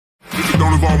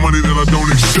don't involve money, then I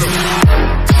don't accept.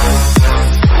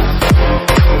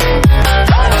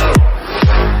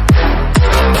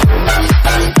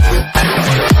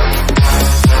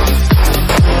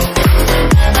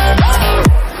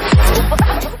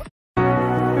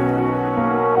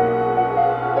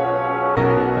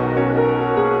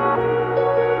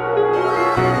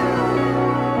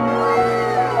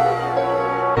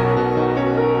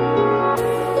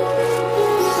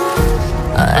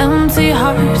 Empty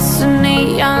hearts and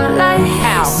neon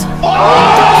lights.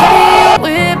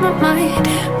 Playing with my mind.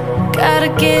 Gotta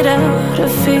get out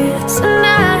of here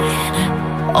tonight.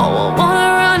 Oh, I wanna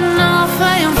run off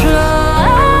and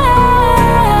fly.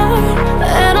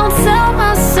 And I'll tell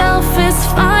myself it's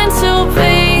fine to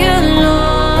be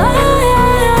alone,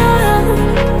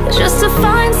 just to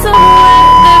find somewhere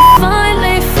that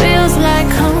finally feels like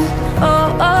home. Oh,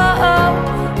 oh, oh.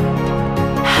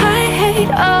 I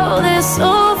hate all this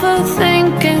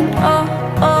overthinking. Oh,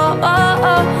 oh,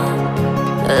 oh, oh.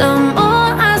 The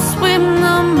more I swim,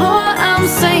 the more I'm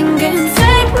sinking.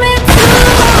 Take me to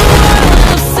a world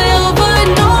of silver.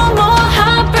 No more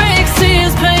heartbreaks,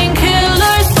 tears,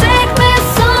 painkillers. Take me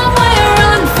somewhere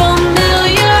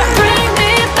unfamiliar. Bring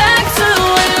me back to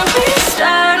where we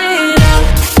started out.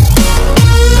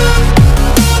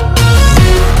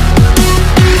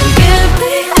 Get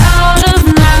me out of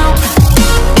now.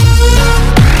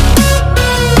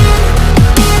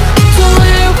 To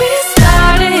where we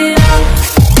started out.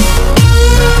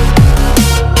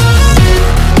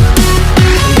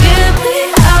 Get me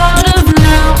out of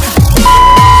now.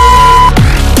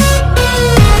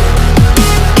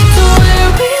 To where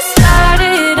we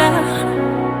started out.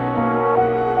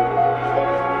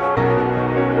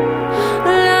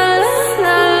 La la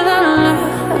la la la.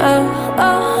 Oh,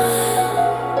 oh.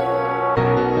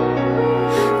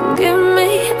 Get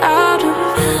me out of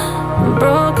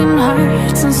broken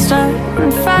hearts and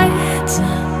starting fights,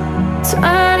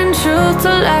 turning truth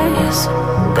to lies.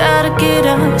 Gotta get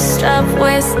up, stop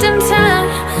wasting time.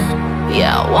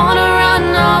 Yeah, I wanna run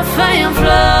off and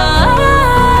fly.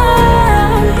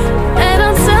 And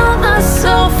I'll tell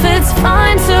myself it's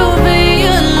fine to be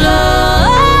alone,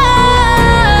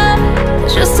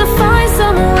 just to find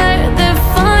somewhere that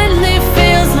finally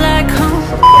feels like home.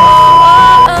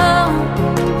 Oh, oh,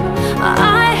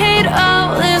 I hate all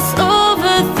this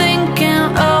overthinking.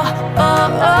 Oh, oh,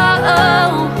 oh,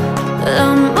 oh. The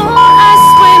more I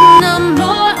swim, the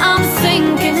more I'm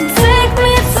sinking. Take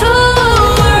me to a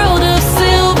world of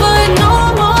silver. No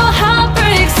more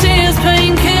heartbreaks, tears,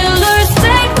 painkillers.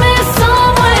 Take me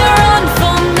somewhere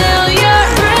unfamiliar.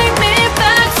 Bring me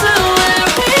back to where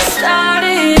we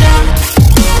started out.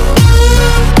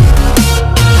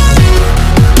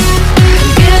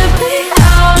 Get me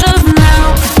out of now.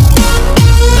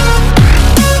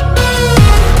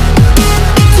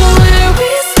 To where we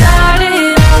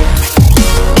started out.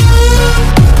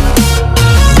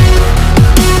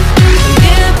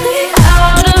 Get me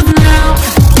out of now.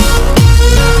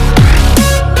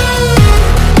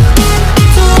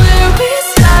 To where we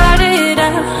started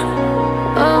out.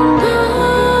 Oh no.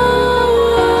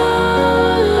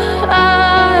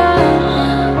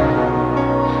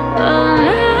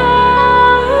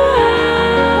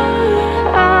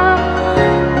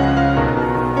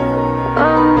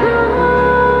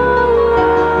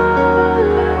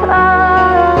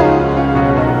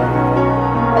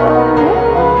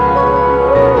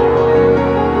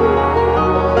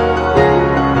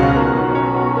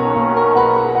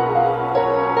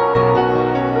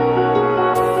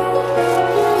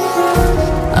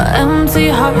 Empty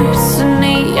hearts and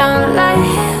neon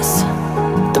lights.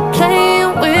 They're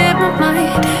playing with my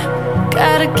mind.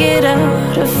 Gotta get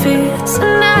out of here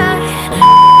tonight. Oh,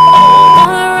 I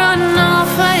wanna run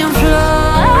off and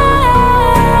fly.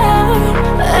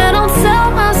 And I'll tell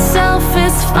myself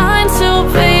it's fine to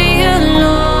be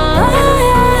alone,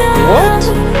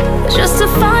 just to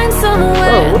find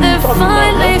somewhere that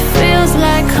finally feels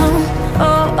like home.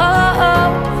 Oh, oh, oh.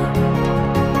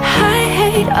 I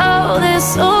hate all this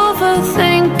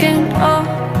overthinking. Oh,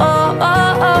 oh,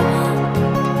 oh, oh.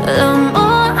 The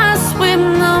more I swim,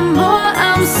 the more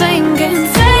I'm sinking.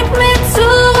 Take me to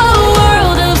a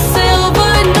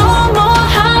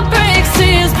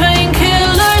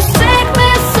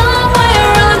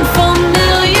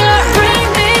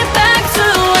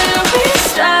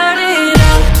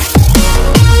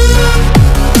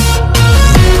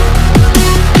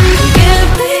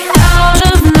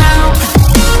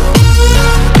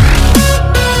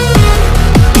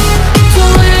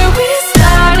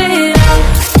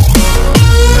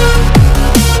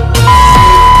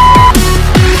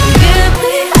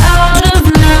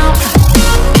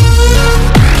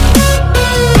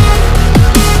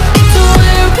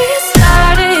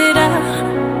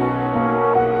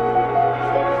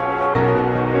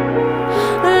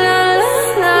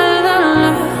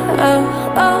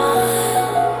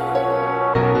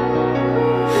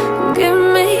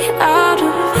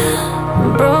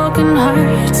broken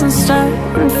hearts and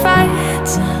starting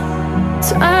fights,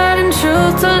 turning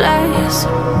truth to lies.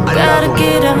 Gotta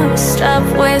get up, stop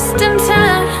wasting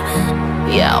time.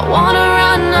 Yeah, I wanna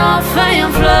run off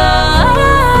and fly.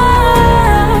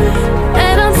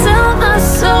 And I'll tell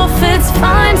myself it's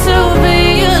fine to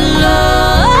be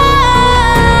alone,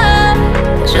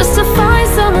 just to find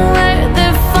somewhere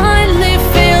that finally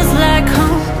feels like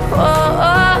home. Oh,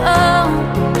 oh, oh.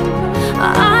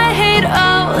 I hate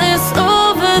all this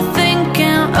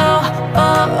overthinking. Oh,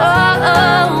 oh, oh,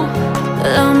 oh.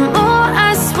 The more I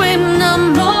swim, the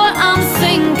more I'm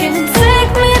sinking.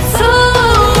 Take me to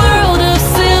a world of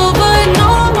silver.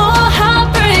 No more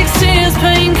heartbreaks, tears,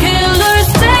 painkillers.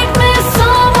 Take me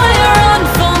somewhere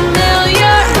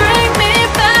unfamiliar. Bring me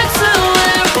back to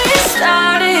where we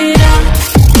started out.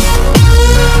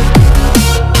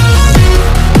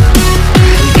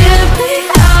 Get me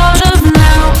out of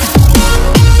now,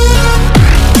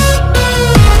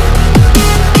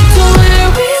 to where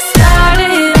we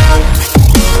started out.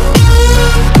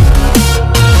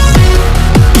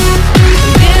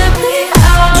 Get me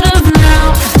out of now,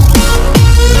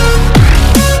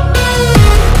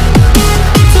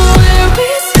 to where we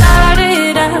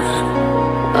started out.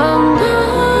 Oh no,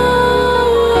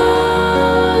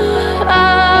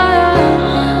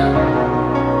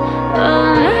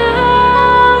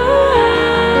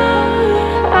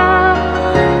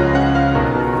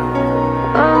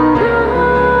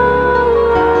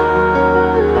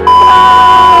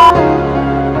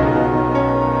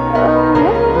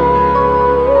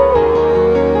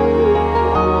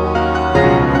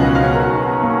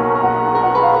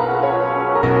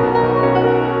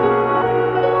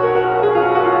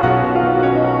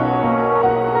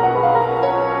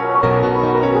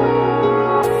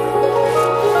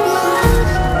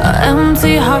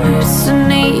 empty hearts and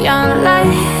neon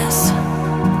lights,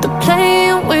 they're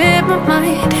playing with my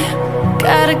mind.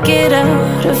 Gotta get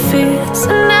out of here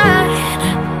tonight.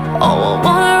 Oh, I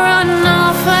wanna